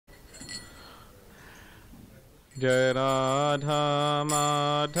Jai Radha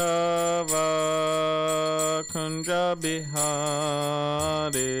Madhava Kunja Bihari.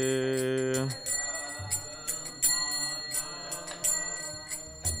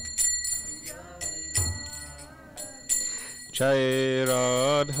 Jai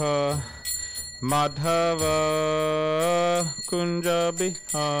Radha Madhava Kunja Bihari.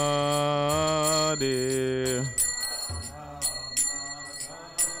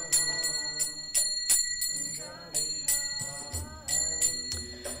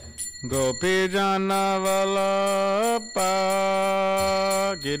 Gopi Jana Vallabha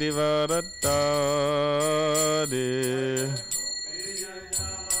Girivaradari.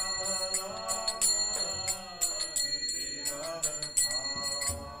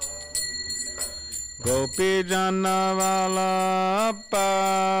 Gopi Jana Vallabha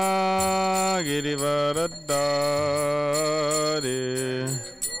Girivaradari.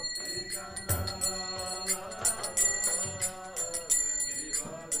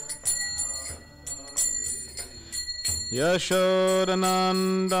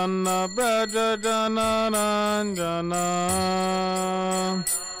 Yashodanandana Braja Jana Ranjana.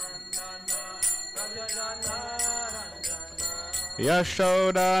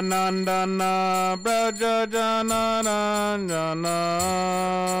 Yashodanandana Braja Jana Ranjana.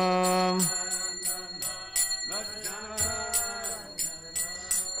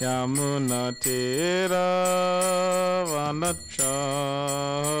 Yamuna Tira Vanachari.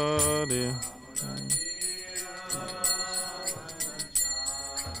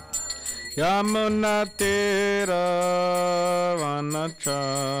 Yamuna Tira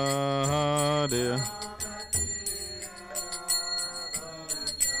Vanachari.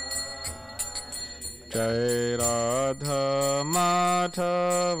 Jai Radha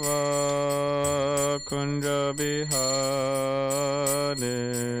Madhava Kunja Bihari.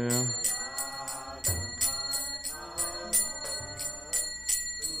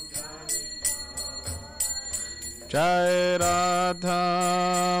 Jai Radha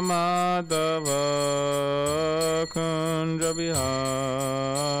Madhava Kunja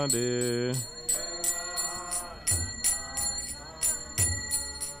Bihari.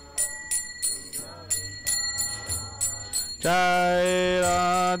 Jai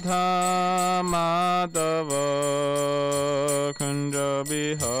Radha Madhava Kunja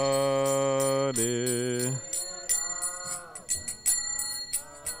Bihari.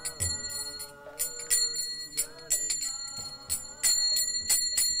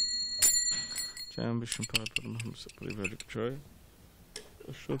 Jam Vishnu Paramahamsa Parivarik Joy.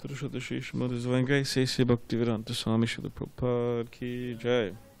 Shrotra Shrodashish Mothers Vangai Sesi Bhaktivedanta Swami Srila Prabhupada Ki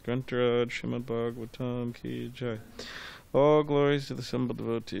Jai. Grantaraj Srimad Bhagavatam Ki Jai. All glories to the assembled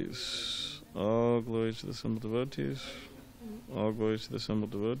devotees. All glories to the assembled devotees. All glories to the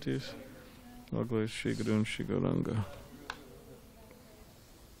assembled devotees. All glories to Shri Guru and Shri Gauranga.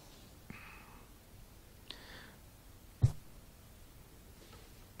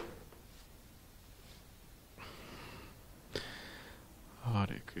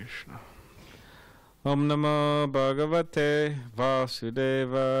 Hare Krishna. Om Namo Bhagavate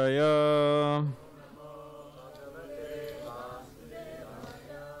Vasudevaya.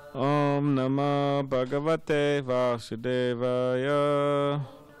 Om Namo Bhagavate Vasudevaya.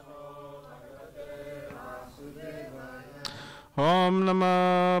 Om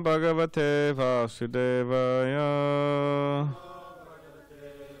Namo Bhagavate Vasudevaya.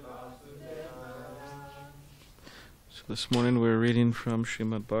 So this morning we're reading from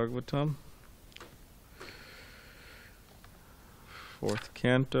Srimad Bhagavatam, 4th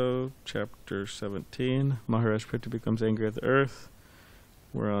Canto, Chapter 17. Maharaj Prithu becomes angry at the earth.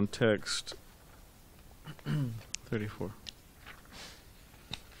 We're on text 34.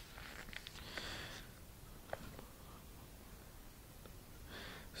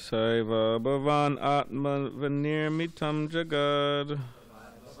 Saiva Bhavan Atma Vanirmitam Jagad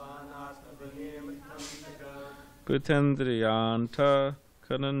Bhutendriyanta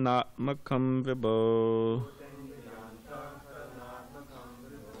Karanatmakam Vibho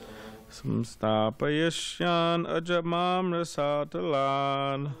Samstapayashyan Ajamam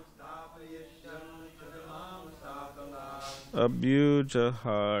Rasatalan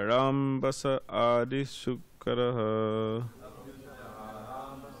Abhyujaharam Basa Adi Sukaraha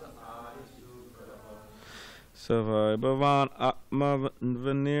Savai Bhavan Atma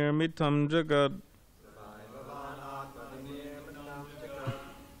Vanirmitam Jagad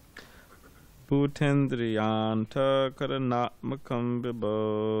Bhutendriyanta Karanatmakam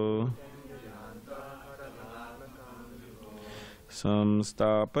Vibho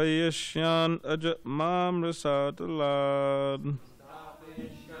Samstapayashyan Ajamam Rasatalad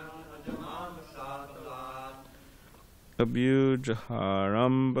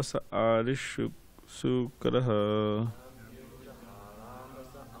Abhyujaharam Vasa Adishu Sukaraha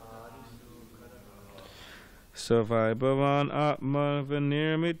Savai Bhavan Atma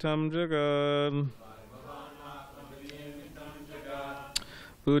Vinirmitam Jagad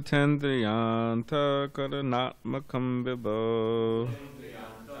Bhutendriyanta Karanatmakam Vibho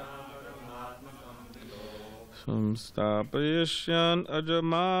Samstapayishyan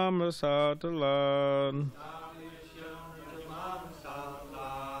Ajamam Rasatalan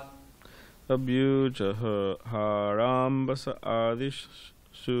Abhyujaharam Vasa Adish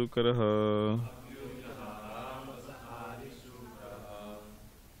Sukaraha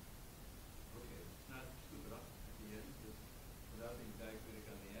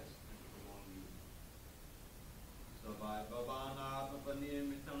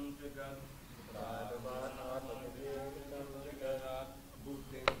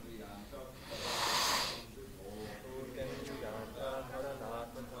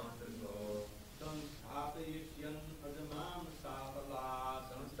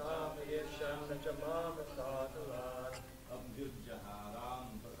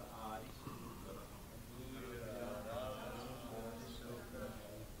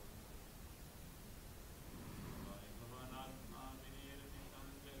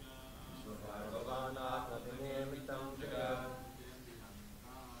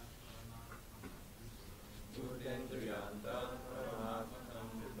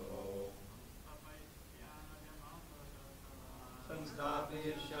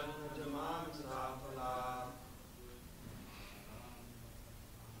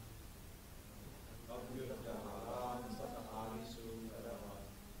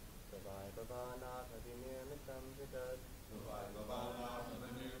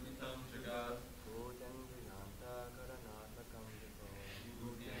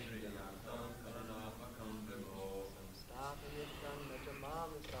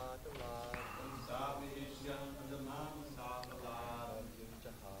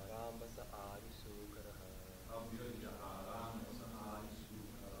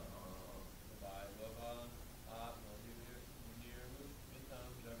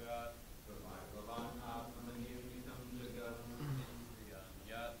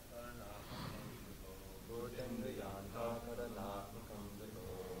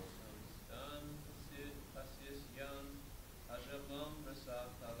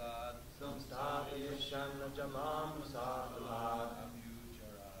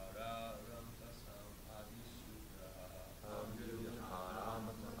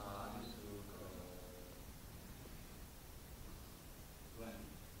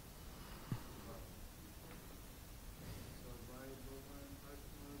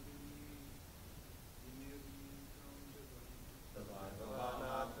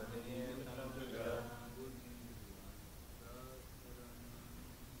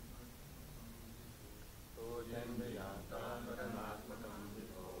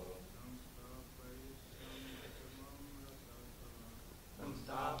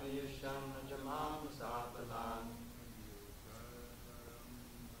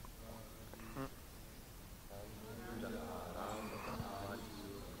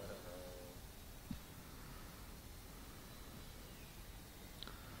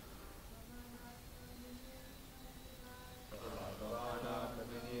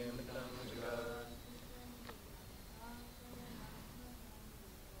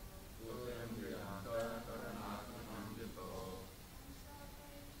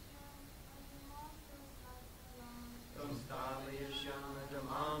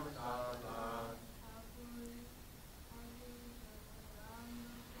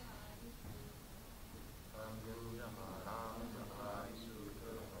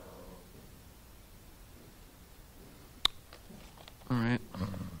Alright.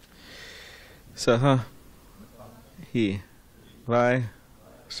 Saha. He. Vai.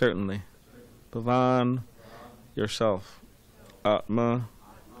 Certainly. Bhavan. Yourself. Atma.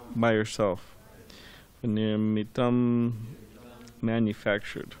 By yourself. Vinirmitam.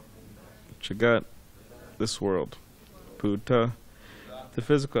 Manufactured. Jagat. This world. Bhuta. The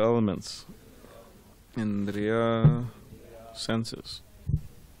physical elements. Indriya. Senses.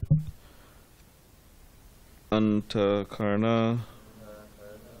 Antakarna.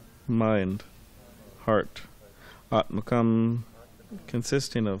 Mind. Heart. Atmakam.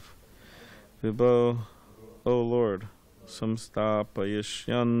 Consisting of. Vibho. O Lord.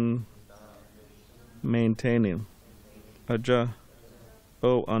 Samstapayishyan. Maintaining. Aja.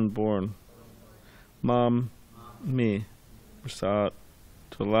 O unborn. Mam. Me. Rasat.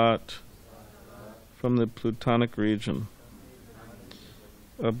 Talat. From the Plutonic region.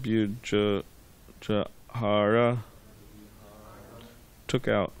 Abhyujahara. took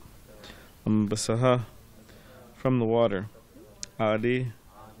out. Basaha, from the water. Adi,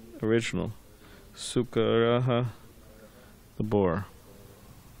 original. Sukaraha, the boar.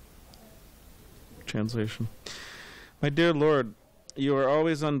 Translation. My dear Lord, you are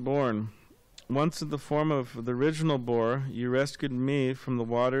always unborn. Once in the form of the original boar, you rescued me from the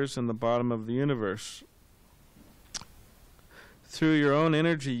waters and the bottom of the universe. Through your own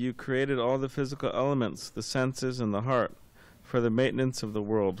energy, you created all the physical elements, the senses, and the heart, for the maintenance of the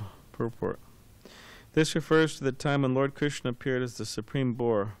world. Purport. This refers to the time when Lord Krishna appeared as the supreme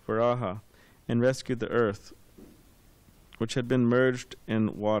boar, Varaha, and rescued the earth, which had been merged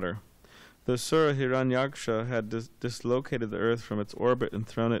in water. The Asura Hiranyaksha had dislocated the earth from its orbit and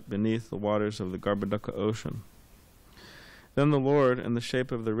thrown it beneath the waters of the Garbhodaka ocean. Then the Lord, in the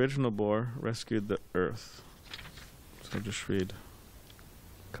shape of the original boar, rescued the earth. So I'll just read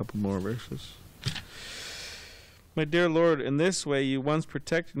a couple more verses. My dear Lord, in this way you once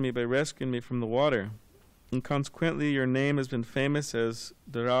protected me by rescuing me from the water, and consequently your name has been famous as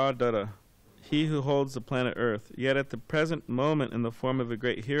Dara, he who holds the planet Earth. Yet at the present moment, in the form of a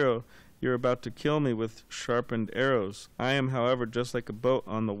great hero, you are about to kill me with sharpened arrows. I am, however, just like a boat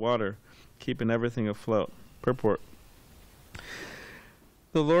on the water, keeping everything afloat. Purport.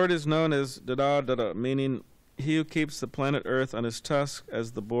 The Lord is known as Dada, meaning he who keeps the planet Earth on his tusk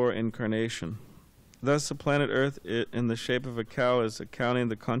as the boar incarnation. Thus the planet Earth, in the shape of a cow, is accounting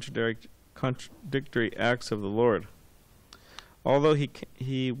the contradictory acts of the Lord. Although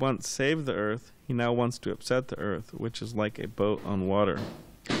he once saved the Earth, he now wants to upset the Earth, which is like a boat on water.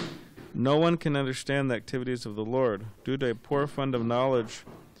 No one can understand the activities of the Lord. Due to a poor fund of knowledge,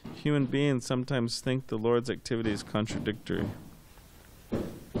 human beings sometimes think the Lord's activities contradictory.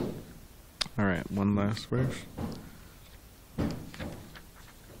 Alright, one last verse.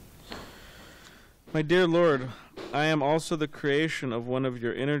 My dear Lord, I am also the creation of one of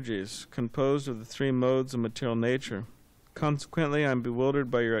your energies, composed of the three modes of material nature. Consequently, I am bewildered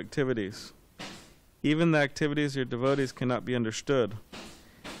by your activities. Even the activities of your devotees cannot be understood.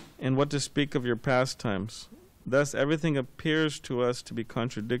 And what to speak of your pastimes. Thus everything appears to us to be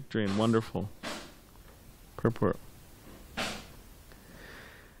contradictory and wonderful. Purport.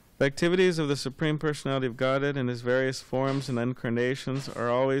 The activities of the Supreme Personality of Godhead in his various forms and incarnations are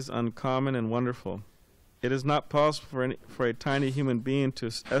always uncommon and wonderful. It is not possible for a tiny human being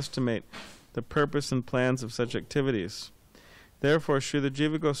to estimate the purpose and plans of such activities. Therefore, Srila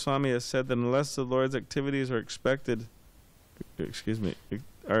Jiva Goswami has said that unless the Lord's activities are accepted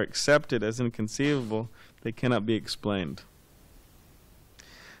as inconceivable, they cannot be explained.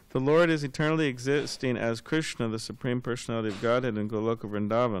 The Lord is eternally existing as Krishna, the Supreme Personality of Godhead in Goloka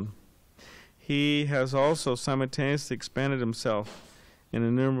Vrindavan. He has also simultaneously expanded himself in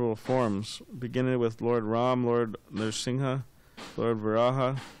innumerable forms, beginning with Lord Ram, Lord Nrsimha, Lord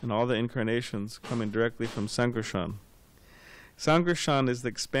Varaha, and all the incarnations coming directly from Sankarshan. Sankarshan is the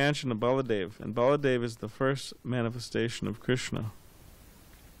expansion of Baladev, and Baladev is the first manifestation of Krishna.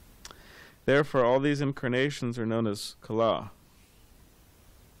 Therefore, all these incarnations are known as Kala.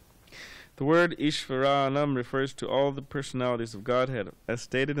 The word Ishvaranam refers to all the personalities of Godhead, as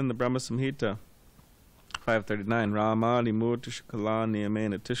stated in the Brahma Samhita 539, Ramadi Murti Kala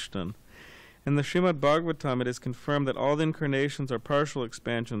Niyamena Tishtan. In the Srimad Bhagavatam, it is confirmed that all the incarnations are partial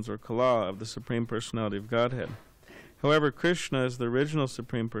expansions or Kala of the Supreme Personality of Godhead. However, Krishna is the original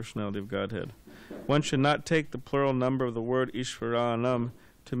Supreme Personality of Godhead. One should not take the plural number of the word Ishvaranam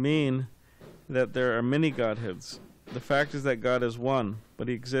to mean that there are many Godheads. The fact is that God is one, but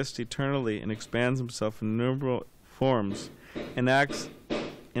he exists eternally and expands himself in innumerable forms and acts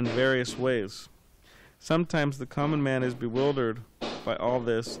in various ways. Sometimes the common man is bewildered by all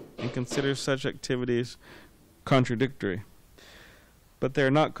this and considers such activities contradictory. But they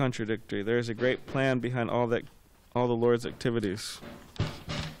are not contradictory. There is a great plan behind all the Lord's activities.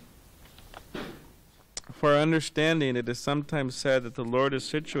 For our understanding, it is sometimes said that the Lord is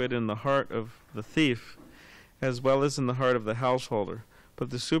situated in the heart of the thief, as well as in the heart of the householder. But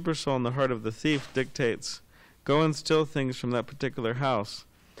the supersoul in the heart of the thief dictates, "Go and steal things from that particular house."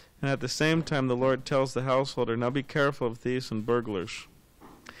 And at the same time, the Lord tells the householder, "Now be careful of thieves and burglars."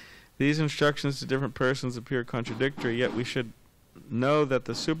 These instructions to different persons appear contradictory, yet we should know that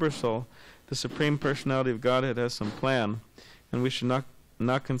the supersoul, the Supreme Personality of Godhead, has some plan, and we should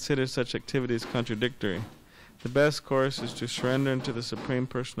not consider such activities contradictory. The best course is to surrender into the Supreme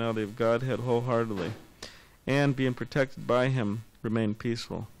Personality of Godhead wholeheartedly, and, being protected by him, remain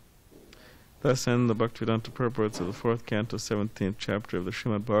peaceful. Thus end the Bhaktivedanta purports of the 4th canto, 17th chapter of the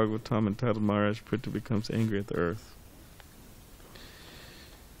Srimad Bhagavatam, entitled Maharaj Prithu Becomes Angry at the Earth.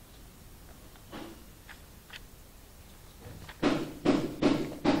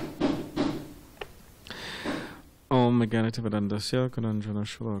 Jnanam Gyanativedandasya Kananjana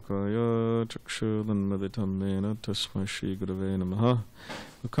Shalakaya Chakshulanmaditam Mena Tasma Shri Gurave Namaha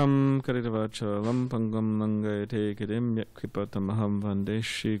Mukam Karitavachalam Pangam Nangayate Kidim Yakripatamaham Vande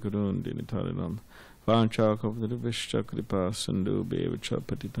Shri Gurun Dinitarinam Vanchakavadavishcha Kripa Sindhu Bevacha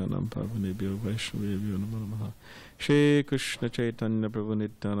Patitanam Pavanebhyo Vaishnavebhyo Namo Namaha Shri Krishna Chaitanya Prabhu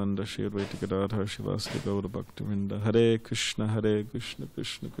Nityananda Shri Advaita Gadadhar Shivasri Gaura Bhaktivinoda Hare Krishna Krishna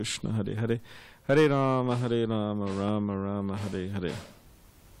Krishna Hare Hare Hare Rama Rama Rama Hare Hare.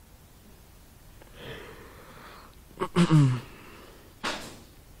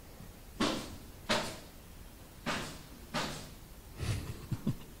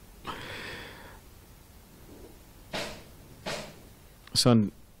 So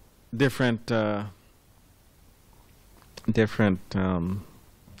different, every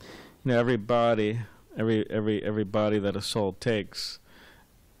body that a soul takes,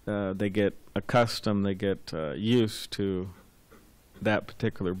 they get accustomed, they get used to that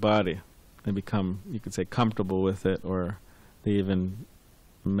particular body. They become, you could say, comfortable with it, or they even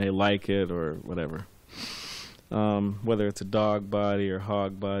may like it, or whatever. Whether it's a dog body, or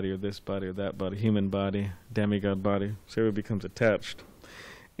hog body, or this body, or that body, human body, demigod body, so it becomes attached.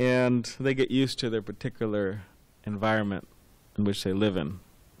 And they get used to their particular environment in which they live in.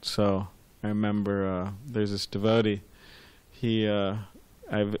 So I remember there's this devotee. He actually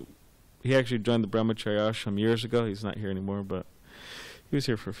joined the Brahmacharya ashram years ago. He's not here anymore, but he was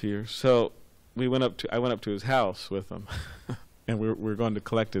here for a few years. So I went up to his house with him, and we were going to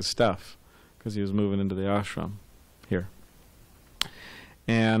collect his stuff because he was moving into the ashram here.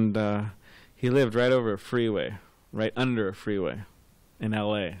 And he lived right over a freeway, right under a freeway in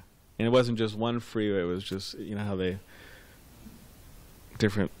L.A. And it wasn't just one freeway. It was just, you know how they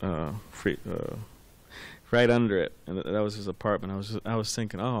different right under it, and that was his apartment. I was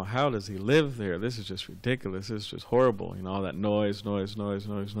thinking, oh, how does he live there? This is just ridiculous. This is just horrible. You know, all that noise. I was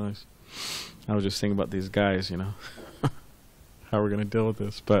just thinking about these guys. You know, how we're going to deal with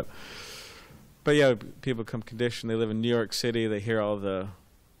this. But yeah, people come conditioned. They live in New York City. They hear all the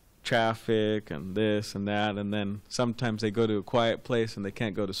traffic and this and that, and then sometimes they go to a quiet place and they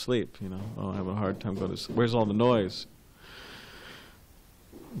can't go to sleep. You know, oh, I have a hard time going to sleep. Where's all the noise?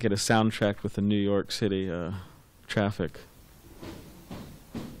 Get a soundtrack with the New York City traffic.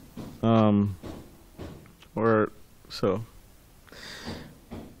 Or so.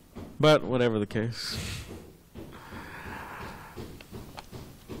 But whatever the case.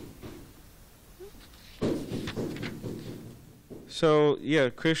 So yeah,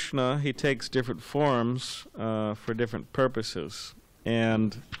 Krishna, he takes different forms for different purposes.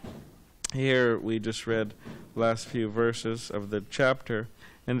 And here we just read the last few verses of the chapter,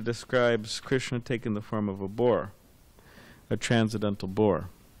 and it describes Krishna taking the form of a boar, a transcendental boar,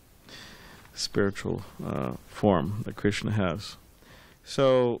 spiritual form that Krishna has.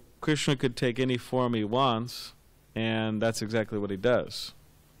 So Krishna could take any form he wants, and that's exactly what he does.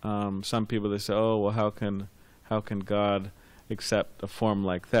 Some people, they say, oh, well, how can God accept a form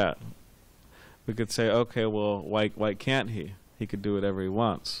like that? We could say, okay, well, why can't he? He could do whatever he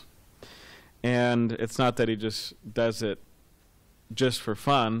wants. And it's not that he just does it just for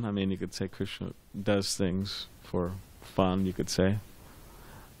fun. I mean, you could say Krishna does things for fun, you could say,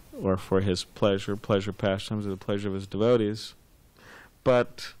 or for his pleasure pastimes, or the pleasure of his devotees.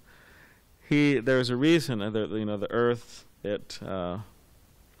 But there's a reason. The earth, it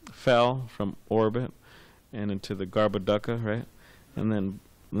fell from orbit and into the Garbhodaka, right? And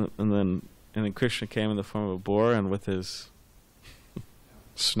then Krishna came in the form of a boar, and with his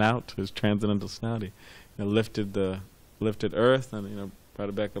snout, his transcendental snout, he lifted Earth and brought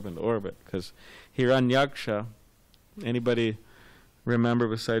it back up into orbit. Because Hiranyaksha, anybody remember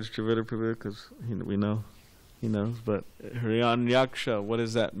besides Dravida Prabhu? Because we know he knows. But Hiranyaksha, what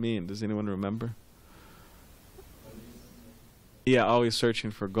does that mean? Does anyone remember? Yeah, always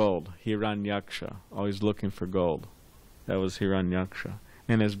searching for gold. Hiranyaksha, always looking for gold. That was Hiranyaksha.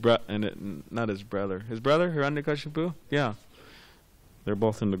 And not his brother. His brother, Hiranyakashipu? Yeah. They're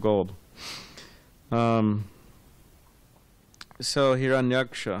both into gold. So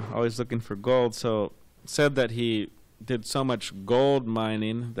Hiranyaksha, always looking for gold. So it said that he did so much gold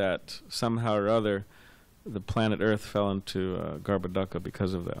mining that somehow or other the planet Earth fell into Garbhodaka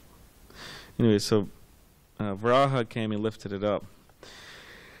because of that. Anyway, so Varaha came, he lifted it up.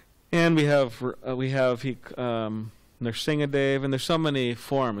 And we have Nrsingadev, and there's so many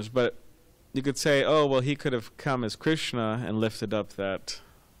forms, but you could say, oh, well, he could have come as Krishna and lifted up that,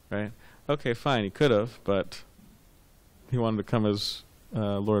 right? Okay, fine, he could have, but he wanted to come as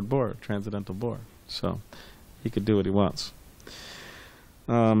Lord Boar, Transcendental Boar. So he could do what he wants.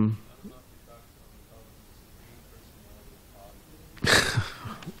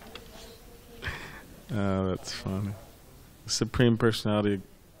 That's funny. Supreme Personality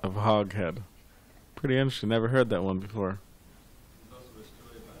of Hoghead. Pretty interesting. Never heard that one before.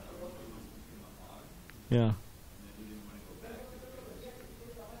 Yeah.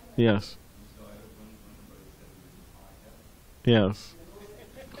 Yes. Yes.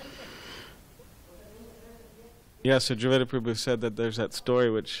 Yeah, so Javeda Prabhu said that there's that story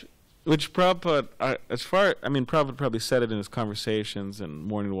which Prabhupada, Prabhupada probably said it in his conversations and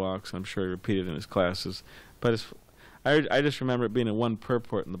morning walks, and I'm sure he repeated it in his classes, but I just remember it being in one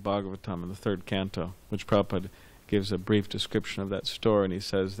purport in the Bhagavatam in the 3rd canto, which Prabhupada gives a brief description of that story, and he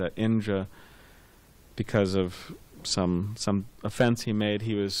says that Indra, because of some offense he made,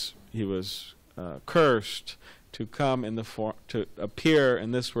 he was cursed to come in the to appear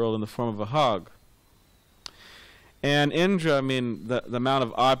in this world in the form of a hog. And Indra, the amount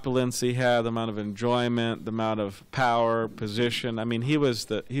of opulence he had, the amount of enjoyment, the amount of power, position.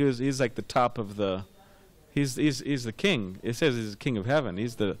 He's like the top of the. He's the king. It says he's the king of heaven.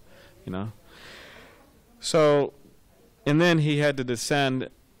 He's the, So, and then he had to descend,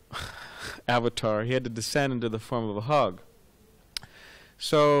 Avatar. He had to descend into the form of a hog.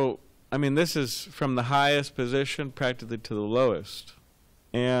 So, this is from the highest position practically to the lowest,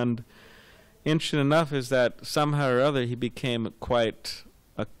 and interesting enough is that somehow or other he became quite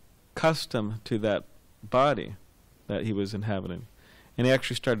accustomed to that body that he was inhabiting, and he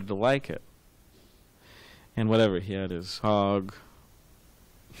actually started to like it. And whatever, he had his hog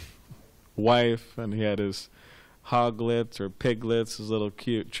wife, and he had his hoglets or piglets, his little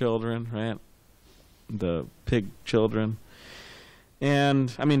cute children, right? The pig children. And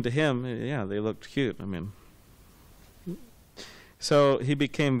to him, yeah, they looked cute. So he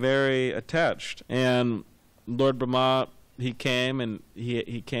became very attached, and Lord Brahma, he came, and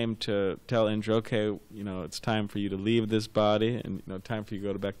he came to tell Indra, okay, it's time for you to leave this body, and time for you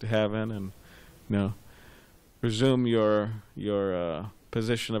to go back to heaven, and resume your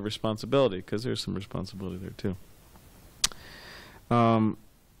position of responsibility, because there's some responsibility there too.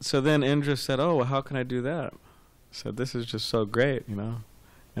 So then Indra said, oh, well, how can I do that? Said, this is just so great, And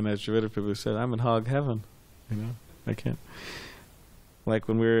as Javeda Prabhu said, I'm in hog heaven, I can't. Like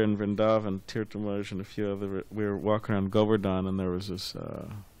when we were in Vrindavan, Tirthamaj and a few other, we were walking around Govardhan, and there was this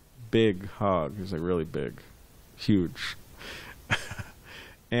big hog. He was like really big, huge.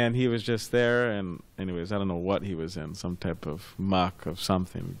 And he was just there, and anyways, I don't know what he was in, some type of muck of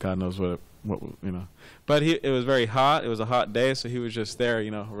something. God knows what But it was very hot. It was a hot day, so he was just there,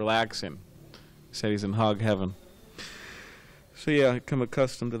 relaxing. He said he's in hog heaven. So yeah, become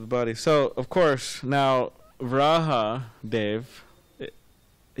accustomed to the body. So, of course, now Vraha Dev,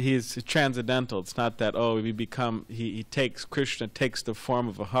 he's transcendental. It's not that, Krishna takes the form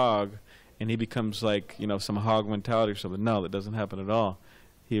of a hog, and he becomes like, some hog mentality or something. No, that doesn't happen at all.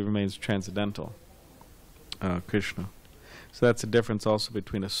 He remains transcendental, Krishna. So that's the difference also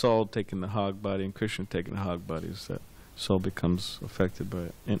between a soul taking the hog body and Krishna taking the hog body, is that soul becomes affected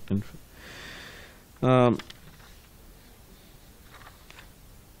by it.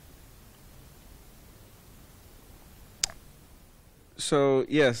 So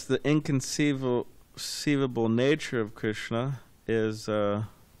yes, the inconceivable nature of Krishna is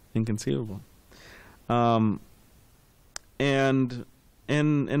inconceivable, and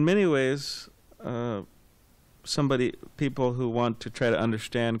in many ways, people who want to try to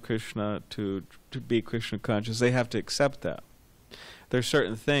understand Krishna, to be Krishna conscious, they have to accept that. There are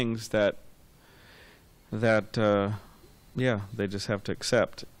certain things that they just have to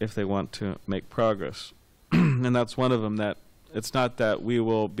accept if they want to make progress. And that's one of them, that it's not that we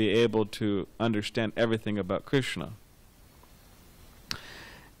will be able to understand everything about Krishna.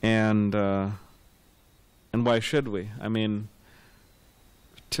 And why should we?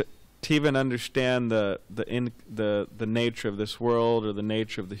 To even understand the nature of this world, or the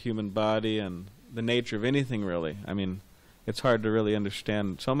nature of the human body, and the nature of anything really, it's hard to really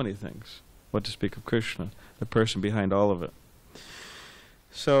understand so many things, what to speak of Krishna, the person behind all of it.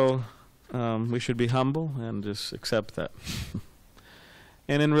 So we should be humble and just accept that.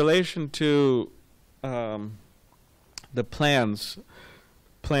 And in relation to the plans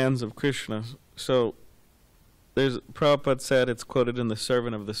of Krishna, so Prabhupada said, it's quoted in the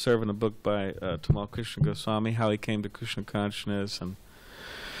Servant of the Servant, a book by Tamal Krishna Goswami, how he came to Krishna consciousness, and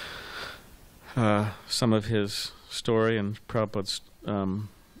some of his story and Prabhupada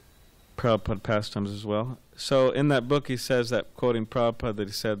pastimes as well. So in that book he says that, quoting Prabhupada, that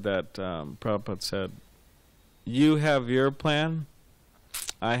he said that Prabhupada said, you have your plan,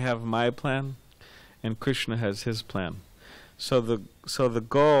 I have my plan, and Krishna has his plan. So the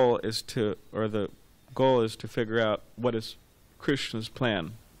goal is to figure out what is Krishna's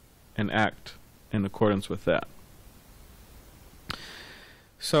plan and act in accordance with that.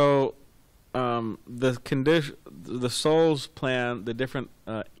 So the soul's plan, the different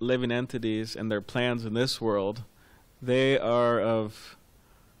living entities and their plans in this world, they are of,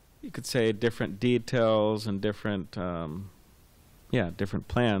 you could say, different details and different different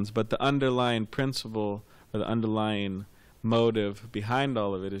plans, but the underlying principle or the underlying motive behind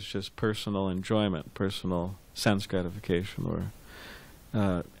all of it is just personal enjoyment, personal sense gratification,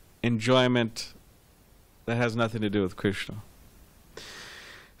 or enjoyment that has nothing to do with Krishna.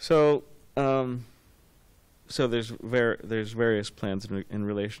 So there's various plans in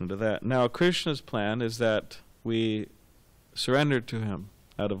relation to that. Now, Krishna's plan is that we surrender to him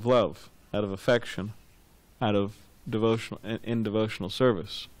out of love, out of affection, out of devotional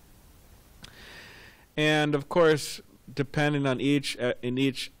service. And of course, depending on each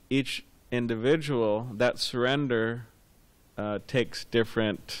individual, that surrender takes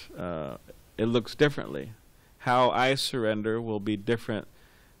different. It looks differently. How I surrender will be different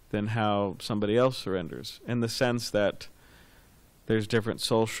than how somebody else surrenders, in the sense that there's different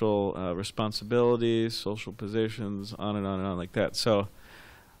social responsibilities, social positions, on and on and on like that. So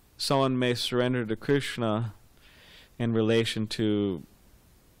someone may surrender to Krishna in relation to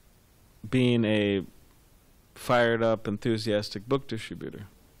being a fired up, enthusiastic book distributor,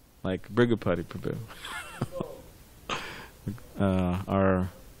 like Brigapati Prabhu, our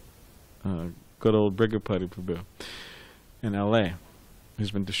good old Brigapati Prabhu in L.A.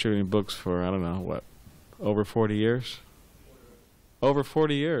 He's been distributing books for, I don't know, what, over 40 years? Over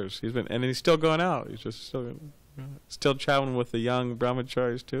 40 years. And he's still going out. He's just still traveling with the young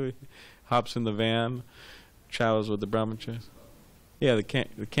brahmacharis too. He hops in the van, travels with the brahmacharis. Yeah, they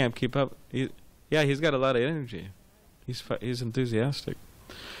can't keep up. He's got a lot of energy. He's enthusiastic.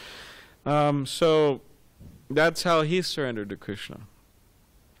 So that's how he surrendered to Krishna.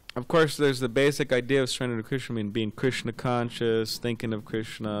 Of course, there's the basic idea of surrender to Krishna, being Krishna conscious, thinking of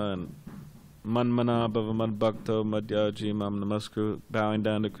Krishna, and manmana bhava madbhakto madhyaji mam namaskru, bowing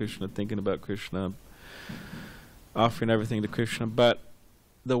down to Krishna, thinking about Krishna, offering everything to Krishna. But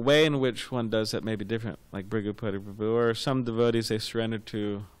the way in which one does that may be different, like Brigapati Prabhu, or some devotees, they surrender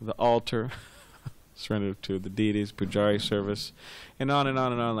to the altar, surrender to the deities, pujari service, and on and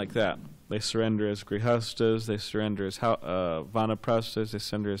on and on like that. They surrender as grihastas, they surrender as vanaprasthas, they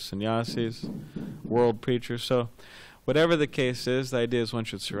surrender as sannyasis, world preachers. So whatever the case is, the idea is one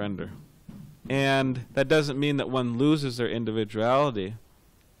should surrender. And that doesn't mean that one loses their individuality.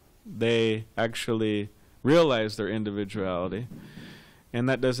 They actually realize their individuality. And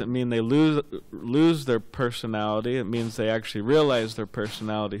that doesn't mean they lose their personality. It means they actually realize their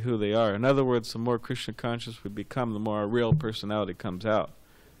personality, who they are. In other words, the more Krishna conscious we become, the more our real personality comes out.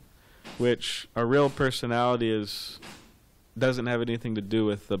 Which our real personality doesn't have anything to do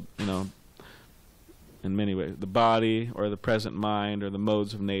with the, in many ways, the body or the present mind or the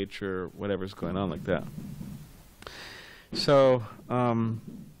modes of nature or whatever's going on like that. So, in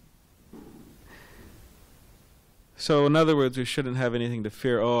other words, we shouldn't have anything to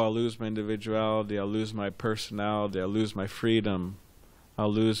fear. Oh, I'll lose my individuality, I'll lose my personality, I'll lose my freedom,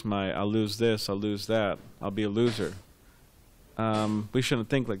 I'll lose this, I'll lose that, I'll be a loser. We shouldn't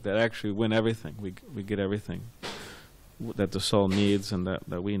think like that. Actually, win everything. We get everything that the soul needs and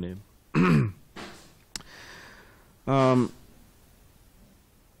that we need.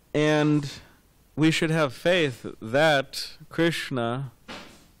 And we should have faith that Krishna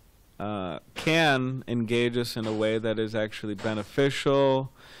can engage us in a way that is actually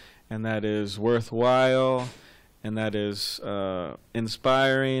beneficial, and that is worthwhile, and that is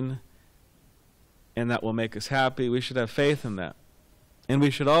inspiring, and that will make us happy. We should have faith in that. And we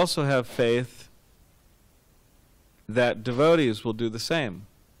should also have faith that devotees will do the same.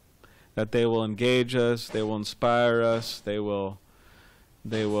 That they will engage us, they will inspire us, they will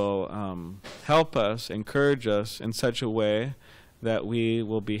help us, encourage us in such a way that we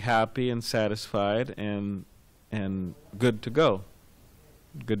will be happy and satisfied and good to go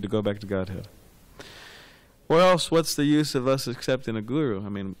back to Godhead. Or else, what's the use of us accepting a guru? I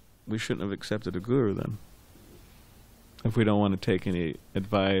mean, we shouldn't have accepted a guru then, if we don't want to take any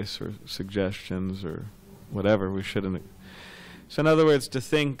advice or suggestions or whatever. We shouldn't. So in other words,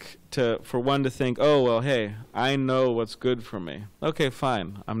 for one to think, oh well, hey, I know what's good for me. Okay,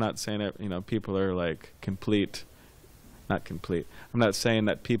 fine. I'm not saying that people are like not complete. I'm not saying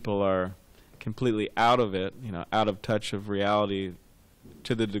that people are completely out of it, out of touch of reality,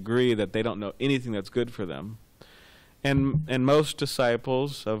 to the degree that they don't know anything that's good for them. And most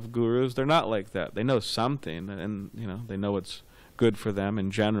disciples of gurus, they're not like that. They know something, and they know what's good for them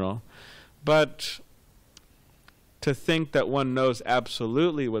in general. But to think that one knows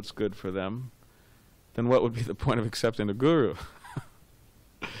absolutely what's good for them then what would be the point of accepting a guru?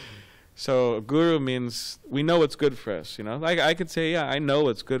 So a guru means we know what's good for us, you know. Like I could say, yeah, I know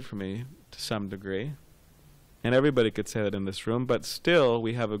what's good for me to some degree. And everybody could say that in this room, but still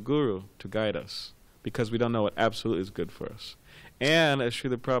we have a guru to guide us because we don't know what absolutely is good for us. And as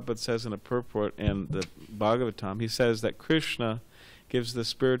Srila Prabhupada says in a purport in the Bhagavatam, he says that Krishna gives the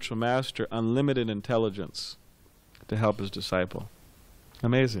spiritual master unlimited intelligence to help his disciple.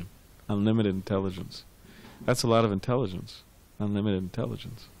 Amazing. Unlimited intelligence. That's a lot of intelligence. Unlimited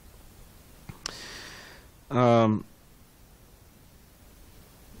intelligence.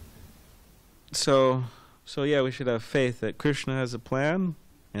 So yeah, we should have faith that Krishna has a plan,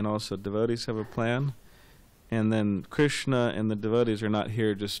 and also devotees have a plan, and then Krishna and the devotees are not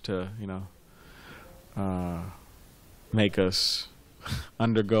here just to, you know, make us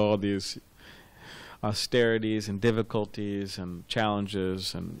undergo all these austerities and difficulties and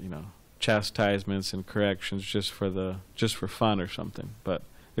challenges and, you know, chastisements and corrections just for fun or something. But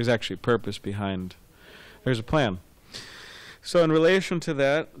there's actually purpose behind. There's a plan. So in relation to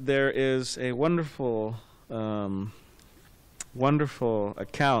that, there is a wonderful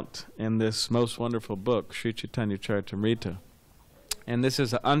account in this most wonderful book, Sri Chaitanya Charitamrita. And this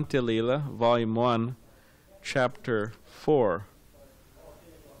is Antya Leela, Volume 1, Chapter 4.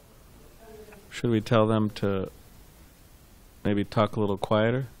 Should we tell them to maybe talk a little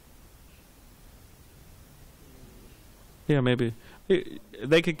quieter? Yeah, maybe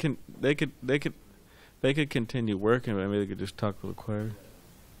they could continue working, but maybe they could just talk a little quieter.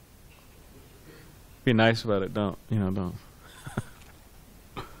 Be nice about it. Don't.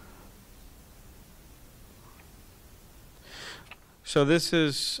 So this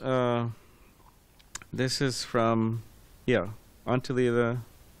is from Antya Leela,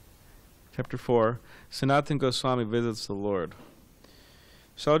 Chapter 4. Sanatana Goswami visits the Lord.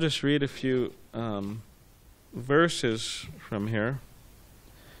 So I'll just read a few verses from here,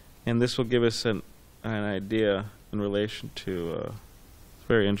 and this will give us an idea in relation to. It's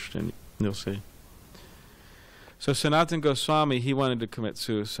very interesting. You'll see. So Sanatana Goswami, he wanted to commit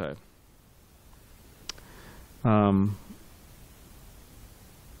suicide. And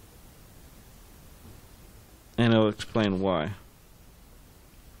I'll explain why.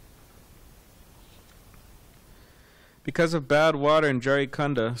 Because of bad water in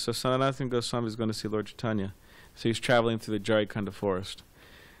Jarikanda, so Sanatana Goswami is going to see Lord Chaitanya. So he's traveling through the Jarikanda forest.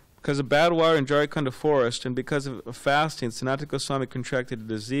 Because of bad water in Jarikanda forest, and because of fasting, Sanatana Goswami contracted a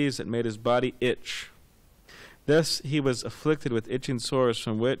disease that made his body itch. Thus he was afflicted with itching sores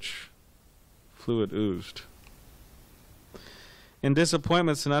from which fluid oozed. In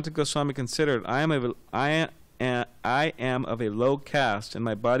disappointment, Sanatana Goswami considered, I am of a low caste, and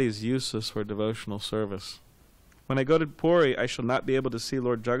my body is useless for devotional service. When I go to Puri, I shall not be able to see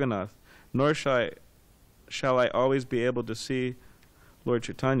Lord Jagannath, nor shall I always be able to see Lord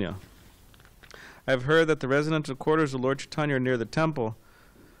Chaitanya. I have heard that the residential quarters of Lord Chaitanya are near the temple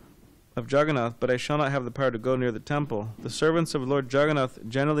of Jagannath, but I shall not have the power to go near the temple. The servants of Lord Jagannath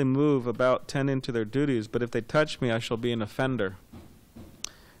generally move about tending to their duties, but if they touch me, I shall be an offender.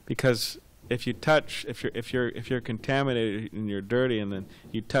 Because if you touch, if you're contaminated and you're dirty, and then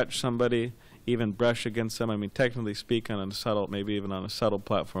you touch somebody, even brush against them, I mean, technically speaking, on a subtle, maybe even on a subtle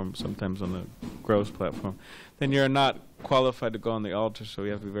platform, sometimes on a gross platform, then you're not qualified to go on the altar. So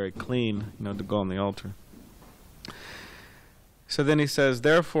you have to be very clean, to go on the altar. So then he says,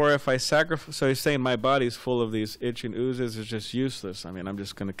 therefore, if I sacrifice, so he's saying my body's full of these itching oozes, it's just useless. I mean, I'm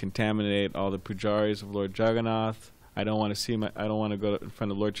just going to contaminate all the pujaris of Lord Jagannath. I don't want to go in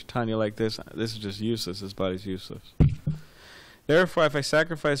front of Lord Chaitanya like this. This is just useless. This body's useless. Therefore, if I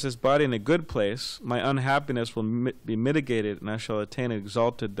sacrifice this body in a good place, my unhappiness will be mitigated, and I shall attain an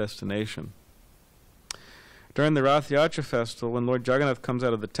exalted destination. During the Rath Yatra festival, when Lord Jagannath comes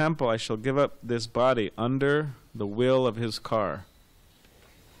out of the temple, I shall give up this body under the wheel of his car.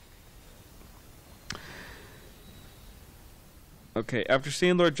 Okay, after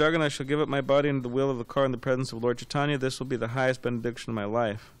seeing Lord Jagannath, I shall give up my body under the wheel of the car in the presence of Lord Chaitanya. This will be the highest benediction of my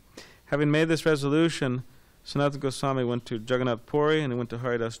life. Having made this resolution, Sanatana Goswami went to Jagannath Puri, and he went to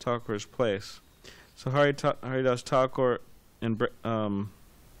Haridas Thakur's place. So Haridas Thakur embraced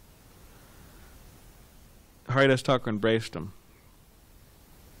him.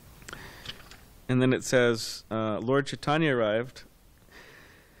 And then it says, Lord Chaitanya arrived,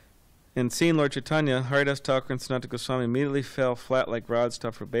 and seeing Lord Chaitanya, Haridas Thakur and Sanatana Goswami immediately fell flat like rods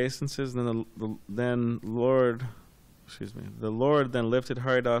stuffed for basins. And then the Lord then lifted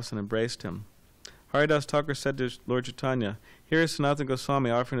Haridas and embraced him. Haridas Thakur said to Lord Chaitanya, here is Sanatana Goswami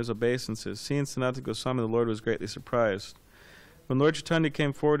offering his obeisances. Seeing Sanatana Goswami, the Lord was greatly surprised. When Lord Chaitanya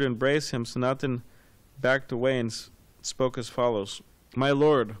came forward to embrace him, Sanatana backed away and spoke as follows. My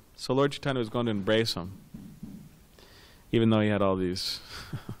Lord, so Lord Chaitanya was going to embrace him, even though he had all these.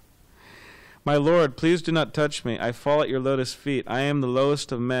 My Lord, please do not touch me. I fall at your lotus feet. I am the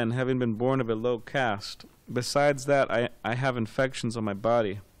lowest of men, having been born of a low caste. Besides that, I have infections on my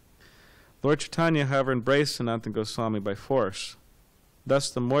body. Lord Chaitanya, however, embraced Sanatana Goswami by force. Thus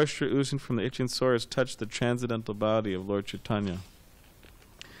the moisture oozing from the itching sores touched the transcendental body of Lord Chaitanya.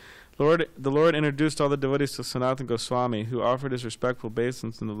 The Lord introduced all the devotees to Sanatana Goswami, who offered his respectful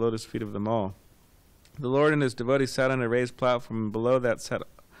obeisance in the lotus feet of them all. The Lord and his devotees sat on a raised platform, and below that sat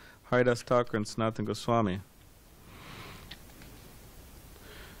Haridas Thakur and Sanatana Goswami.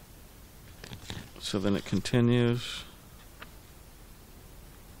 So then it continues.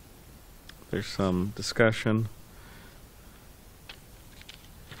 There's some discussion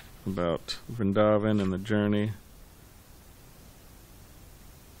about Vrindavan and the journey.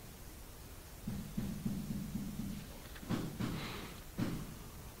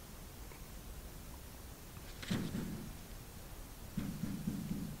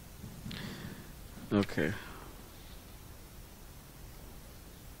 Okay.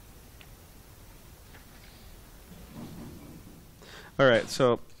 All right,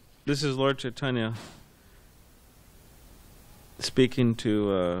 so this is Lord Chaitanya speaking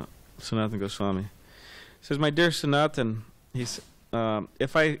to Sanatana Goswami. He says, "My dear Sanatan,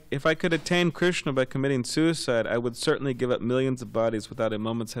 if I could attain Krishna by committing suicide, I would certainly give up millions of bodies without a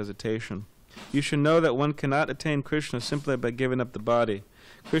moment's hesitation. You should know that one cannot attain Krishna simply by giving up the body.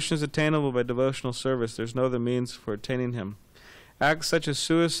 Krishna is attainable by devotional service. There's no other means for attaining him. Acts such as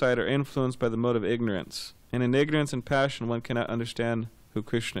suicide are influenced by the mode of ignorance. And in ignorance and passion, one cannot understand who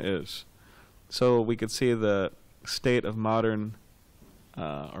Krishna is." So we could see the state of modern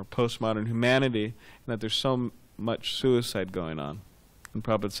or postmodern humanity, and that there's so much suicide going on. And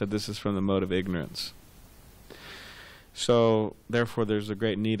Prabhupada said this is from the mode of ignorance. So therefore there's a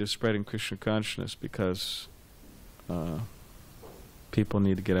great need of spreading Krishna consciousness, because people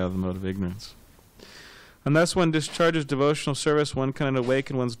need to get out of the mode of ignorance. Unless one discharges devotional service, one cannot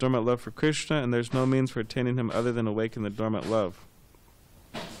awaken one's dormant love for Krishna, and there's no means for attaining him other than awaken the dormant love.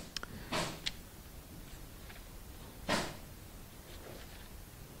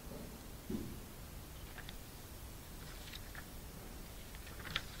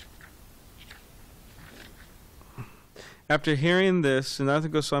 After hearing this,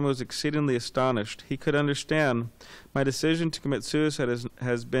 Sanatana Goswami was exceedingly astonished. He could understand, my decision to commit suicide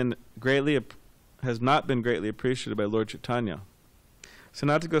has not been greatly appreciated by Lord Chaitanya.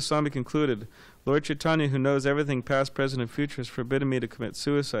 Sanatana Goswami concluded, Lord Chaitanya, who knows everything past, present, and future, has forbidden me to commit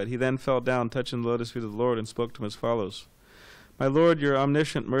suicide. He then fell down, touching the lotus feet of the Lord, and spoke to him as follows. My Lord, your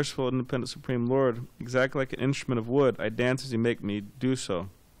omniscient, merciful, independent, supreme Lord, exactly like an instrument of wood, I dance as you make me do so.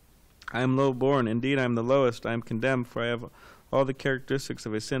 I am low-born. Indeed, I am the lowest. I am condemned, for I have all the characteristics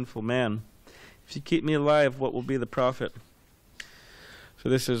of a sinful man. If you keep me alive, what will be the profit? So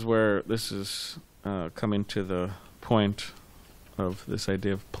this is where this is coming to the point of this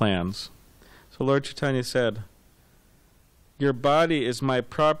idea of plans. So Lord Chaitanya said, your body is my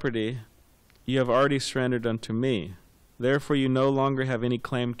property. You have already surrendered unto me. Therefore, you no longer have any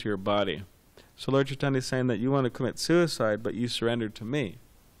claim to your body. So Lord Chaitanya is saying that you want to commit suicide, but you surrendered to me.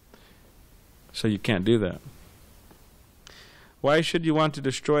 So you can't do that. Why should you want to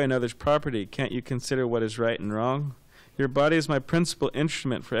destroy another's property? Can't you consider what is right and wrong? Your body is my principal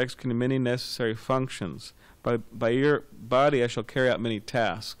instrument for executing many necessary functions. By your body I shall carry out many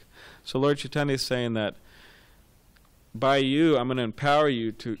tasks. So Lord Chaitanya is saying that by you I'm going to empower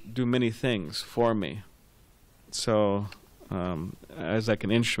you to do many things for me. So as like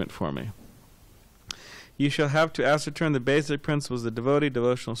an instrument for me. You shall have to ascertain the basic principles of devotee,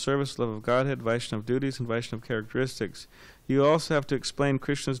 devotional service, love of Godhead, Vaishnava duties, and Vaishnava characteristics. You also have to explain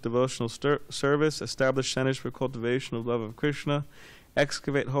Krishna's devotional service, establish centers for cultivation of love of Krishna,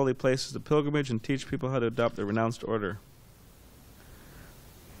 excavate holy places of pilgrimage, and teach people how to adopt the renounced order.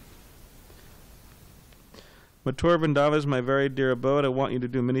 Mathura Vrindavan is my very dear abode. I want you to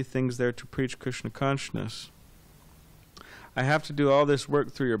do many things there to preach Krishna consciousness. I have to do all this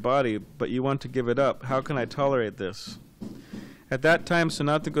work through your body, but you want to give it up. How can I tolerate this? At that time,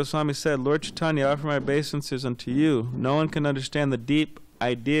 Sanatana Goswami said, Lord Chaitanya, I offer my obeisances unto you. No one can understand the deep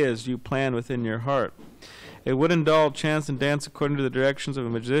ideas you plan within your heart. A wooden doll chants and dances according to the directions of a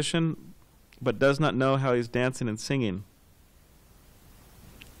magician, but does not know how he's dancing and singing.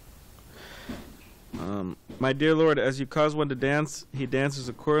 My dear Lord, as you cause one to dance, he dances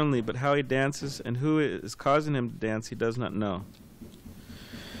accordingly, but how he dances and who is causing him to dance, he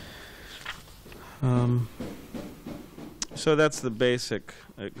So that's the basic,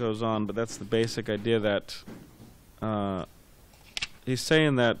 it goes on, but that's the basic idea that he's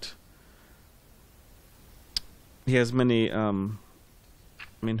saying that he has many, I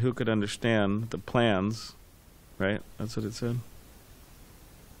mean, who could understand the plans, right? That's what it said.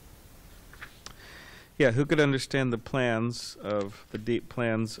 Yeah, who could understand the plans of, the deep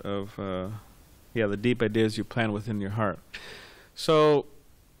plans of, the deep ideas you plan within your heart. So,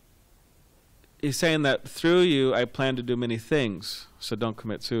 he's saying that through you, I plan to do many things, so don't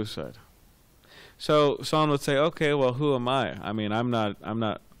commit suicide. So someone would say, okay, well, who am I? I mean, I'm not a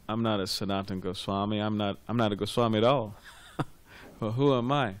Sanatana Goswami. I'm not a Goswami at all. Well, who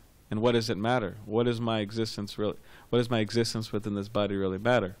am I? And what does it matter? What is my existence really? What does my existence within this body really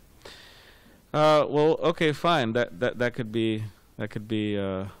matter? Well, okay, fine. That could be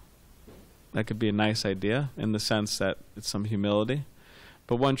a nice idea in the sense that it's some humility.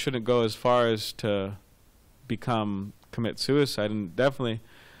 But one shouldn't go as far as to commit suicide, and definitely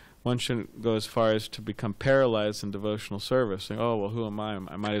one shouldn't go as far as to become paralyzed in devotional service, saying, oh, well, who am I?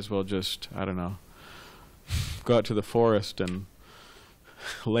 I might as well just, I don't know, go out to the forest and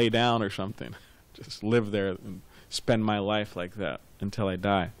lay down or something. Just live there and spend my life like that until I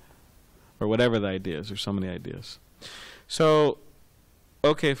die. Or whatever the idea is. There's so many ideas. So,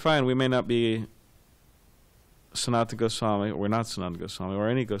 okay, fine, we may not be Sanatana Goswami, or we're not Sanatana Goswami, or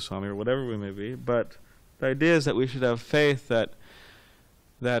any Goswami, or whatever we may be, but the idea is that we should have faith that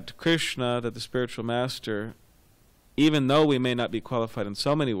Krishna, that the spiritual master, even though we may not be qualified in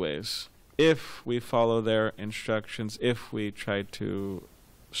so many ways, if we follow their instructions, if we try to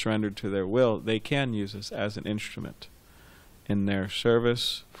surrender to their will, they can use us as an instrument in their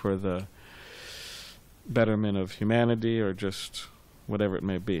service for the betterment of humanity, or just whatever it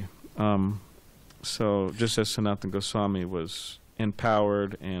may be. So just as Sanatana Goswami was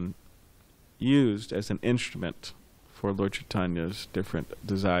empowered and used as an instrument for Lord Chaitanya's different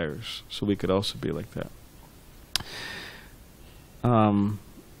desires, so we could also be like that.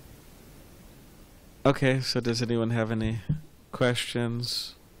 Okay, so does anyone have any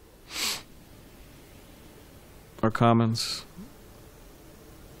questions or comments?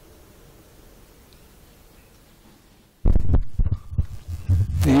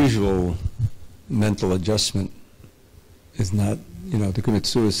 The usual mental adjustment is not, to commit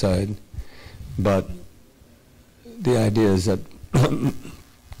suicide, but the idea is that the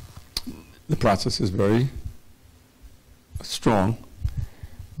process is very strong,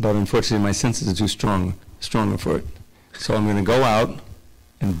 but unfortunately my senses are too stronger for it. So I'm going to go out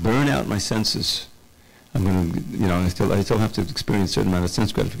and burn out my senses. I'm going to, I still have to experience a certain amount of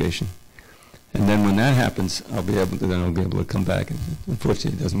sense gratification. And then when that happens, I'll be able to come back. And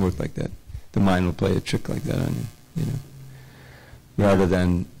unfortunately, it doesn't work like that. The mind will play a trick like that on you, rather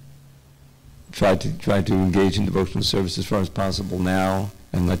than try to engage in devotional service as far as possible now,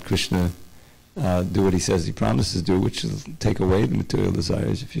 and let Krishna do what he says he promises to do, which is take away the material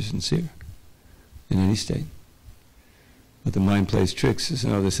desires if you're sincere in any state. But the mind plays tricks. The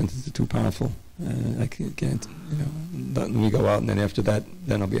senses are too powerful. I can't, let me go out, and then after that,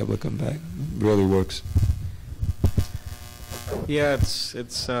 then I'll be able to come back. It really works. Yeah,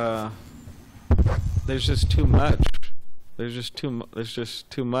 it's there's just too much. There's just too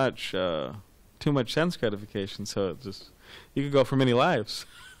much sense gratification. So it just, you could go for many lives.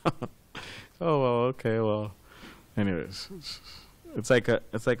 Oh well, okay, well. Anyways, it's like a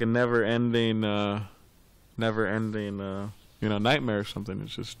never-ending nightmare or something.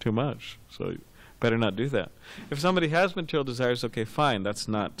 It's just too much. So better not do that. If somebody has material desires, okay, fine. That's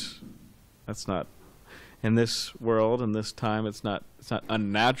not in this world, in this time. It's not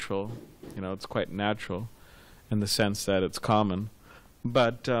unnatural. It's quite natural, in the sense that it's common.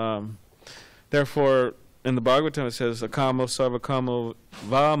 But therefore, in the Bhagavatam it says, "Akamo sarvakamo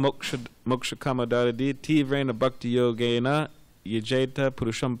va moksha kama daradi tivrena bhakti yogena yajeta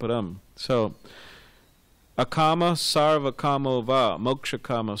purusham param." So, akama sarva kamo va moksha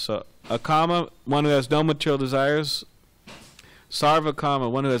kama. So akama, one who has no material desires. Sarva kama,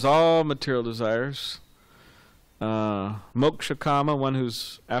 one who has all material desires. Moksha kama, one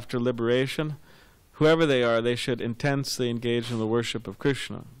who's after liberation. Whoever they are, they should intensely engage in the worship of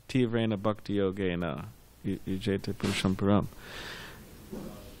Krishna. Tivrena bhakti yogena yajeta purusham param.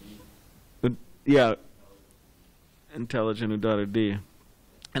 Yeah, intelligent Udaradi.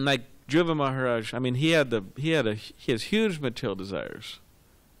 And like Dhruva Maharaj, I mean, he has huge material desires.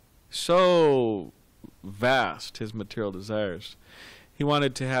 So vast, his material desires. He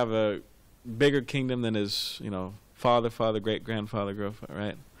wanted to have a bigger kingdom than his, father, great-grandfather,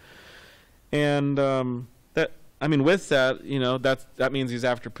 right? And that I mean, with that, that means he's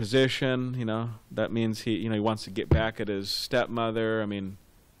after position. That means he wants to get back at his stepmother. I mean,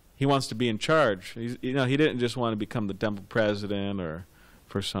 he wants to be in charge. He didn't just want to become the temple president or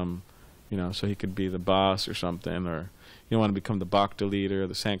for some, so he could be the boss or something, or he didn't want to become the bhakti leader or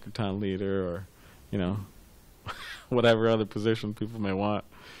the sankirtan leader or, whatever other position people may want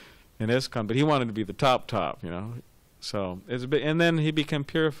in ISKCON. But he wanted to be the top, So it's a bit, and then he became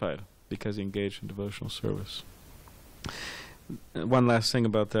purified because he engaged in devotional service. One last thing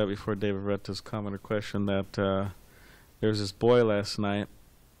about that before David Retta's comment or question, that there was this boy last night.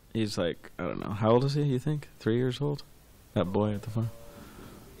 He's like, I don't know, how old is he, you think? 3 years old? That boy at the farm?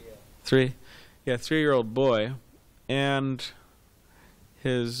 Yeah. 3? Yeah, 3-year-old boy. And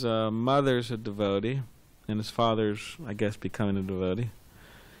his mother's a devotee, and his father's, I guess, becoming a devotee.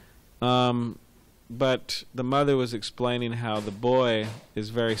 But the mother was explaining how the boy is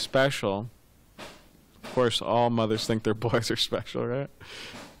very special. Of course, all mothers think their boys are special, right?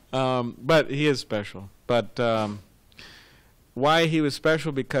 But he is special. But why he was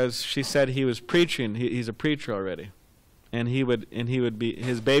special? Because she said he was preaching. He's a preacher already, and he would be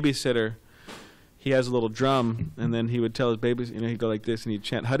his babysitter. He has a little drum, and then he would tell his babies, he'd go like this, and he'd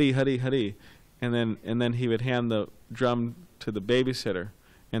chant Hari Hari Hari, and then he would hand the drum to the babysitter,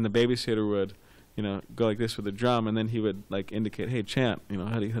 and the babysitter would, go like this with the drum, and then he would like indicate, hey, chant,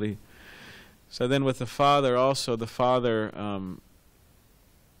 Hari Hari. So then with the father also, this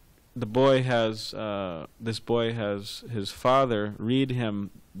boy has his father read him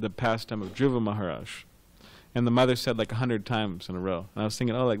the pastime of Dhruva Maharaj. And the mother said like 100 times in a row. And I was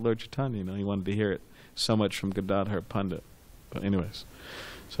thinking, like Lord Chaitanya, he wanted to hear it so much from Gadadhar Pandit. But anyways,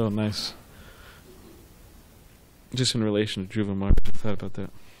 so nice. Just in relation to Dhruva Maharaj, I thought about that.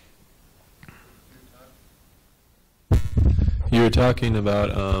 You were talking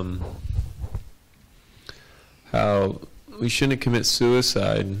about how we shouldn't commit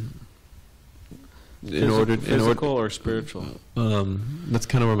suicide physical or spiritual. That's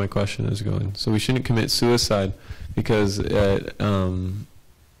kind of where my question is going. So we shouldn't commit suicide because it's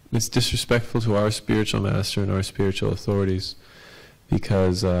disrespectful to our spiritual master and our spiritual authorities,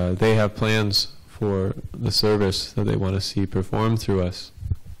 because they have plans for the service that they want to see performed through us.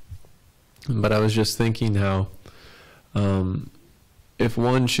 But I was just thinking how if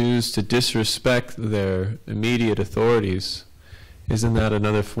one chooses to disrespect their immediate authorities, isn't that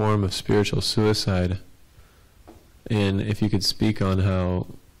another form of spiritual suicide? And if you could speak on how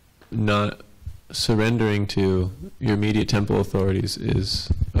not surrendering to your immediate temple authorities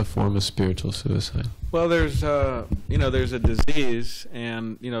is a form of spiritual suicide. Well, there's there's a disease,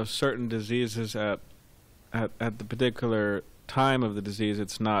 and certain diseases at the particular time of the disease,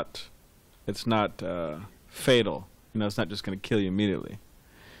 it's not fatal. It's not just going to kill you immediately.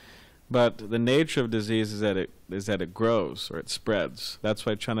 But the nature of disease is that it grows or it spreads. That's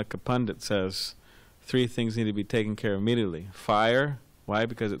why Chanakya Pandit says 3 things need to be taken care of immediately. Fire, why?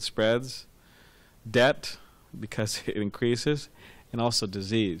 Because it spreads. Debt, because it increases. And also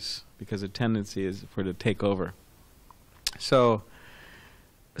disease, because the tendency is for it to take over. So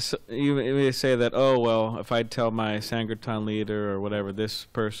you may say that, if I tell my Sankirtan leader or whatever, this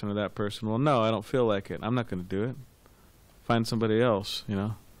person or that person, well, no, I don't feel like it. I'm not going to do it. Find somebody else,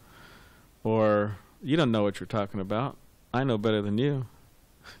 Or, you don't know what you're talking about. I know better than you.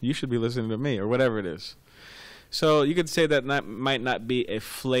 You should be listening to me, or whatever it is. So you could say that might not be a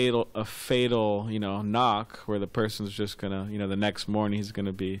fatal, knock where the person's just going to, the next morning he's going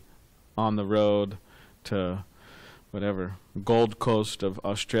to be on the road to whatever, Gold Coast of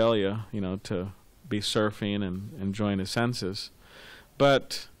Australia, to be surfing and enjoying his senses.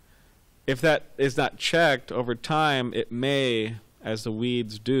 But if that is not checked over time, it may, as the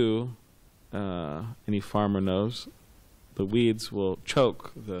weeds do, any farmer knows, the weeds will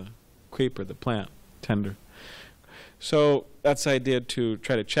choke the creeper, the plant, tender. So that's the idea, to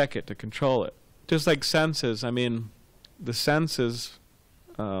try to check it, to control it. Just like senses, the senses,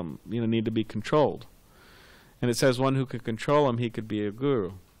 need to be controlled. And it says one who could control them, he could be a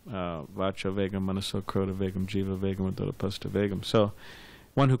guru. Vacha vegam, manaso krota vegam, jiva vegam, adodapasta vegam. So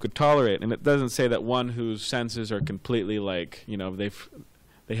one who could tolerate. And it doesn't say that one whose senses are completely like, they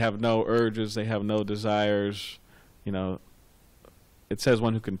have no urges, they have no desires, It says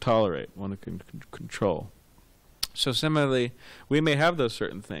one who can tolerate, one who can control. So similarly, we may have those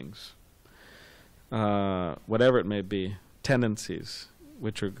certain things, whatever it may be, tendencies,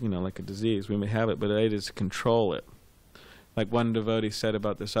 which are, like a disease. We may have it, but it is to control it. Like one devotee said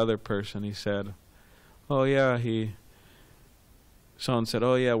about this other person, he said, someone said,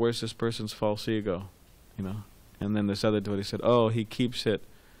 where's this person's false ego? And then this other devotee said, he keeps it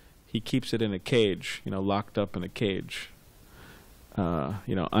he keeps it in a cage, locked up in a cage,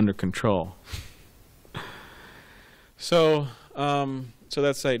 under control. So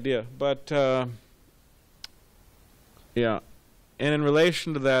that's the idea. But yeah, and in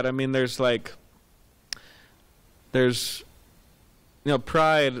relation to that, I mean, there's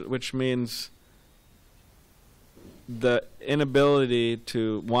pride, which means the inability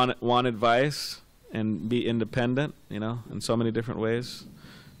to want advice and be independent, in so many different ways,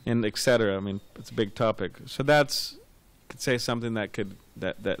 and etc. I mean, it's a big topic. So that's, could say something that could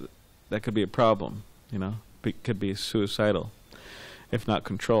be a problem, could be suicidal if not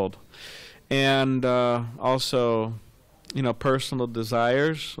controlled. And also, personal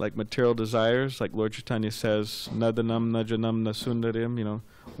desires, like material desires, like Lord Chaitanya says, nadanam najanam nasundarim,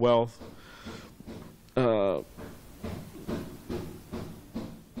 wealth,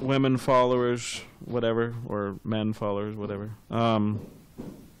 women followers, whatever, or men followers, whatever.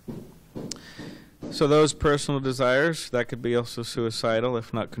 So those personal desires, that could be also suicidal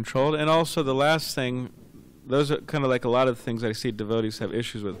if not controlled. And also the last thing, those are kind of like a lot of things I see devotees have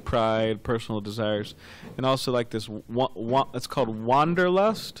issues with: pride, personal desires, and also like this, it's called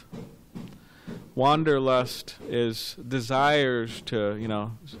wanderlust. Wanderlust is desires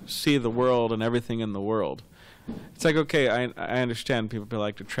to, see the world and everything in the world. It's like, okay, I understand people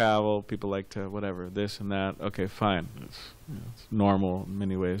like to travel, people like to whatever, this and that. Okay, fine. It's normal in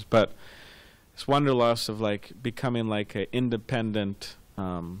many ways. But it's wanderlust of like becoming like an independent,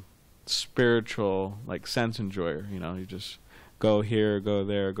 spiritual, like sense enjoyer. You just go here, go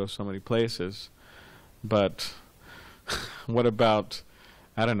there, go so many places. But what about,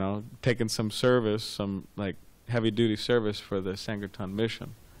 I don't know, taking some service, some like heavy duty service for the Sankirtan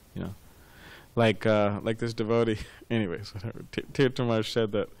mission, like this devotee. Anyways, whatever. Tirthamaj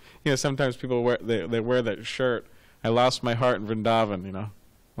said that, sometimes people they wear that shirt, "I lost my heart in Vrindavan,"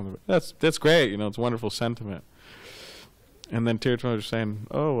 That's great, it's a wonderful sentiment. And then Tirthamaj was saying,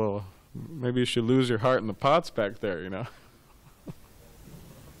 "Oh well, maybe you should lose your heart in the pots back there,"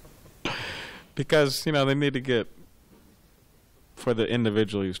 because they need to get, for the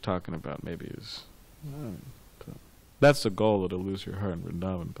individual he's talking about, maybe is that's the goal, to lose your heart in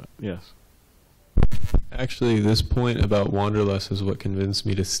Vrindavan. But yes. Actually, this point about wanderlust is what convinced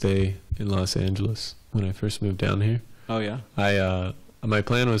me to stay in Los Angeles when I first moved down here. Oh yeah. My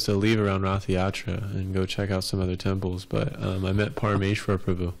plan was to leave around Rath Yatra and go check out some other temples, but I met Parameshwar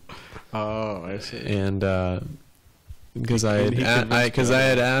Prabhu. Oh, I see. And because I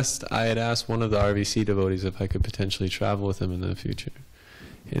had asked one of the RVC devotees if I could potentially travel with him in the future,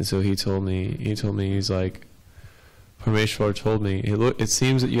 and so he told me he's like, Parameshwar told me, it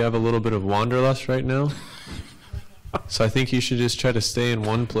seems that you have a little bit of wanderlust right now. So I think you should just try to stay in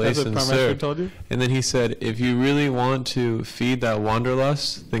one place and serve. Told you? And then he said, if you really want to feed that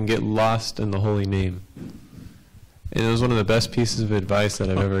wanderlust, then get lost in the holy name. And it was one of the best pieces of advice that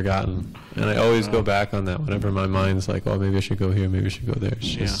I've ever gotten. And I always go back on that whenever my mind's like, oh, maybe I should go here, maybe I should go there. It's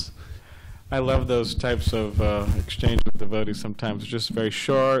just, I love those types of exchange with devotees sometimes. It's just very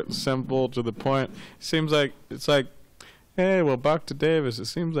short, simple, to the point. Seems like, it's like, hey, well, Bhakti Davis, it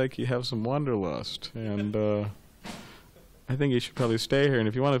seems like you have some wanderlust. And I think you should probably stay here, and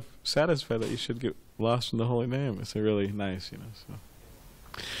if you want to satisfy that, you should get lost in the holy name. It's a really nice,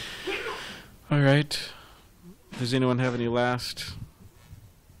 so. All right. Does anyone have any last?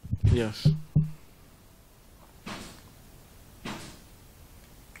 Yes.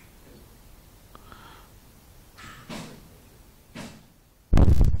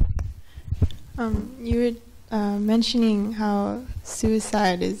 You were mentioning how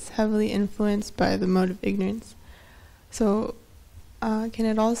suicide is heavily influenced by the mode of ignorance. So, can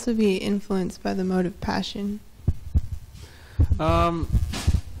it also be influenced by the mode of passion?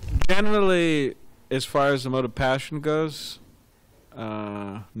 Generally, as far as the mode of passion goes,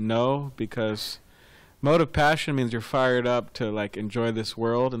 no, because mode of passion means you're fired up to like enjoy this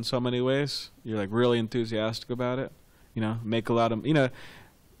world in so many ways. You're like really enthusiastic about it, make a lot of,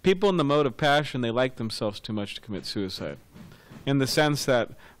 people in the mode of passion, they like themselves too much to commit suicide. In the sense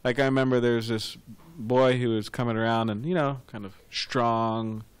that, like, I remember there's this boy who was coming around and, kind of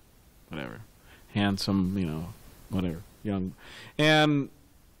strong, whatever, handsome, whatever, young. And,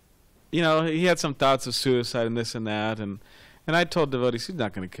 he had some thoughts of suicide and this and that. And I told devotees he's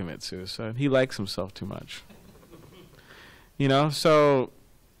not going to commit suicide. He likes himself too much. So,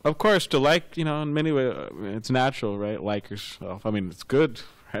 of course, to like, in many ways, it's natural, right? Like yourself. I mean, it's good,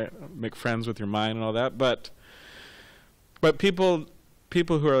 right? Make friends with your mind and all that. But people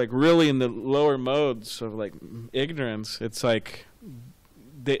who are like really in the lower modes of like ignorance, it's like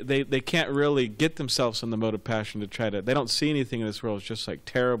they can't really get themselves in the mode of passion to try to. They don't see anything in this world. It's just like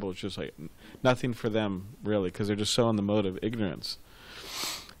terrible. It's just like nothing for them really, because they're just so in the mode of ignorance.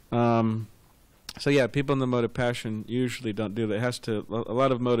 So yeah, people in the mode of passion usually don't do that. It has to. A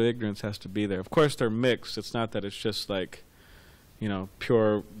lot of mode of ignorance has to be there. Of course, they're mixed. It's not that it's just like,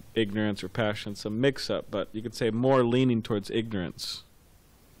 pure ignorance or passion. It's a mix-up, but you could say more leaning towards ignorance.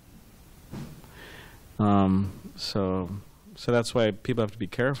 So that's why people have to be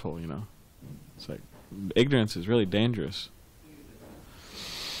careful. It's like ignorance is really dangerous.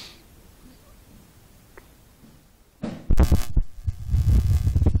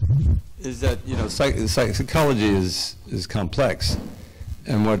 Is that psychology is complex,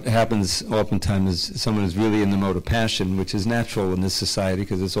 and what happens oftentimes is someone is really in the mode of passion, which is natural in this society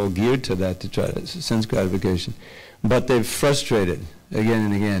because it's all geared to that, to try to sense gratification, but they're frustrated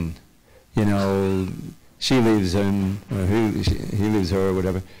again and again. She leaves him, or he leaves her, or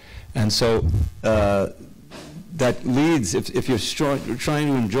whatever, and so that leads. If you're trying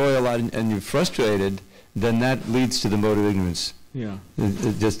to enjoy a lot and you're frustrated, then that leads to the mode of ignorance. Yeah.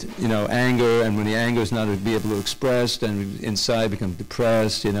 It just, anger, and when the anger is not to be able to express, then inside become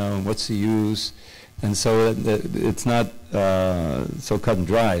depressed, and what's the use? And so it's not so cut and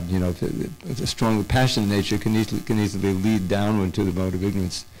dried, If a strong passionate nature can easily lead downward to the mode of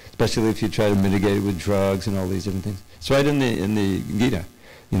ignorance, especially if you try to mitigate it with drugs and all these different things. It's right in the Gita,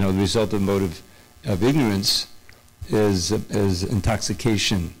 the result of mode of ignorance is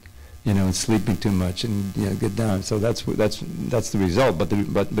intoxication. And sleeping too much, and get down. So that's the result. But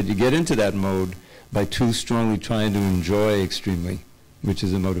you get into that mode by too strongly trying to enjoy extremely, which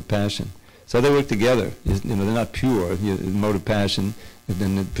is a mode of passion. So they work together. They're not pure. The mode of passion,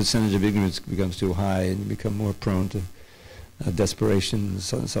 then the percentage of ignorance becomes too high, and you become more prone to desperation.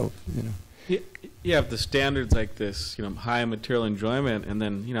 So. You have the standards like this, high material enjoyment, and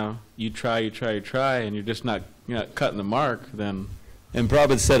then you try, and you're just not cutting the mark. Then. And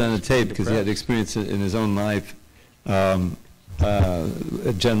Prabhupada said on a tape, because he had experience in his own life, some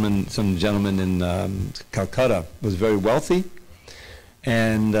gentleman in Calcutta was very wealthy,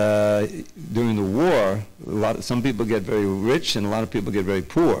 and during the war, some people get very rich and a lot of people get very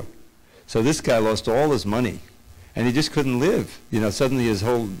poor. So this guy lost all his money, and he just couldn't live. Suddenly his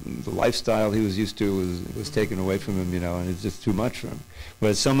whole lifestyle he was used to was taken away from him, and it's just too much for him.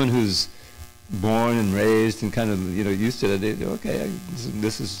 Whereas someone who's born and raised and kind of used to it,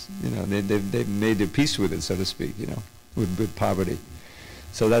 this is they've made their peace with it, so to speak, with poverty.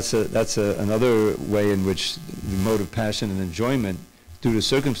 So that's another way in which the mode of passion and enjoyment, due to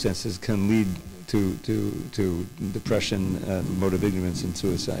circumstances, can lead to depression, mode of ignorance, and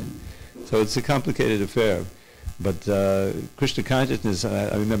suicide. So it's a complicated affair. But Krishna consciousness,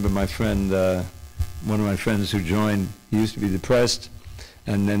 I remember my friend, one of my friends who joined, he used to be depressed.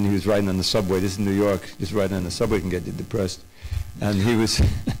 And then he was riding on the subway. This is New York. Just riding on the subway can get you depressed. And he was,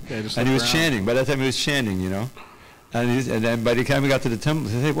 and he was chanting. By that time he was chanting, And then by the time we got to the temple,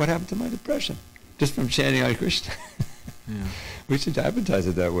 he said, "Hey, what happened to my depression? Just from chanting Hare Krishna." Yeah. We should advertise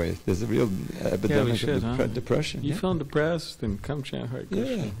it that way. There's a real epidemic of depression. You feeling depressed? Then come chant Hare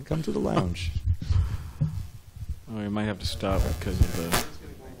Krishna. Yeah, come to the lounge. Oh, you might have to stop because of the.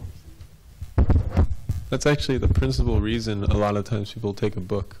 That's actually the principal reason a lot of times people take a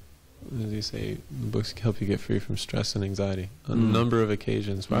book. As you say, the books can help you get free from stress and anxiety on a number of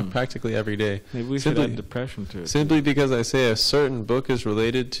occasions, practically every day. Maybe we should add depression to it. Simply because I say a certain book is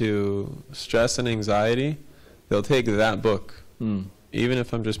related to stress and anxiety, they'll take that book. Even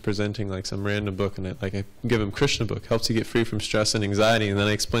if I'm just presenting like some random book, and I give them Krishna book, helps you get free from stress and anxiety, and then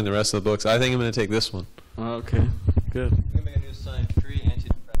I explain the rest of the books. I think I'm going to take this one. Oh, okay, good. I'm going to make a new sign, free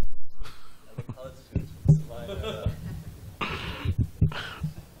antidepressants. I think college students would survive.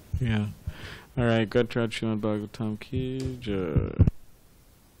 Yeah. All right. Good. Srimad Bhagavatam ki jai.